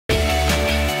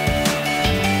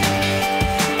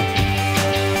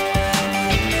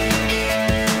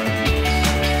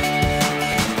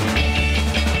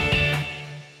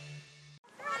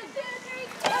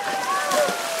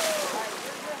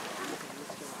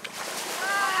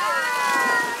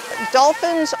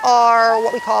Dolphins are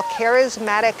what we call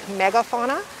charismatic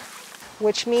megafauna,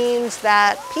 which means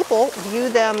that people view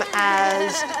them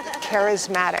as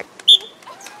charismatic.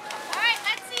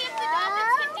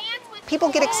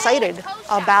 People get excited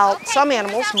about some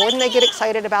animals more than they get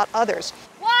excited about others.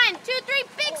 1, 2, 3,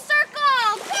 big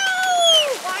circle!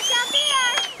 Woo! Watch out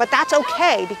there! But that's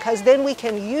okay, because then we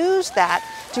can use that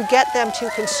to get them to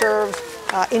conserve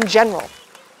in general.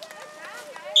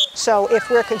 So if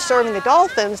we're conserving the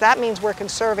dolphins, that means we're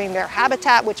conserving their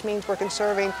habitat, which means we're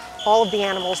conserving all of the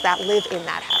animals that live in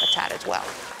that habitat as well.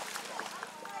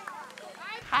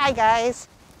 Hi guys.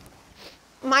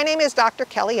 My name is Dr.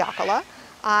 Kelly Yakala.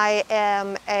 I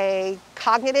am a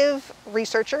cognitive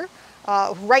researcher.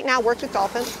 Right now works with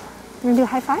dolphins. You want to do a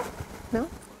high five? No?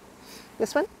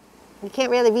 This one? You can't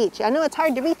really reach. I know it's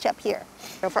hard to reach up here.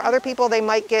 For other people, they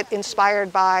might get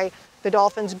inspired by the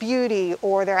dolphin's beauty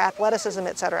or their athleticism,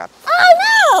 etc.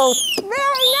 Oh no!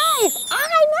 Very nice!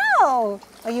 I know!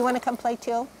 Oh, you want to come play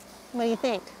too? What do you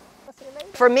think?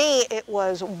 For me, it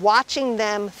was watching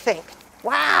them think.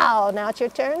 Wow, now it's your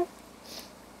turn?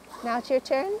 Now it's your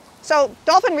turn? So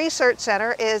Dolphin Research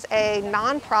Center is a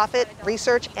nonprofit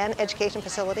research and education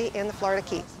facility in the Florida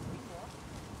Keys.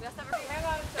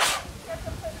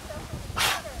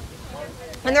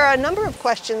 And there are a number of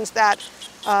questions that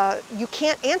you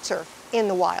can't answer in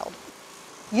the wild.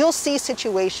 You'll see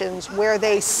situations where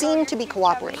they seem to be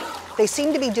cooperating. They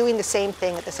seem to be doing the same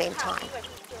thing at the same time.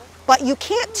 But you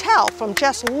can't tell from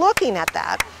just looking at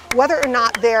that whether or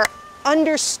not they're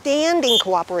understanding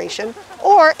cooperation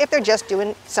or if they're just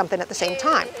doing something at the same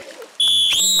time.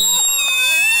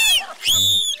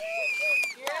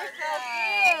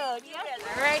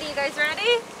 Ready, you guys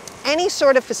ready? Any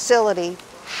sort of facility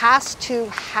has to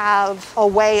have a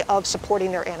way of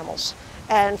supporting their animals.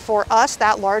 And for us,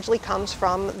 that largely comes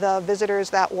from the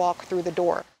visitors that walk through the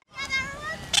door.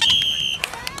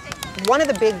 One of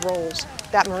the big roles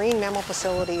that marine mammal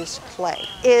facilities play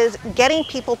is getting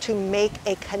people to make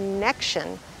a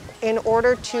connection in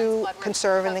order to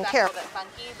conserve and then care.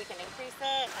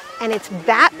 And it's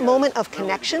that moment of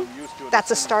connection that's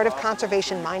the start of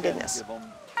conservation mindedness.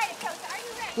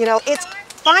 You know, it's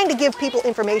fine to give people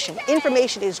information.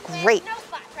 Information is great,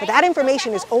 but that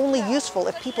information is only useful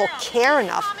if people care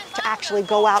enough to actually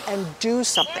go out and do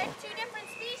something.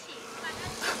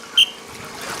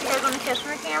 You guys want to kiss for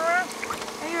the camera?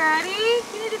 Are you ready?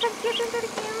 You need to kiss into the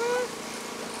camera?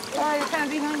 Oh, you're kind of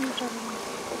behind each other.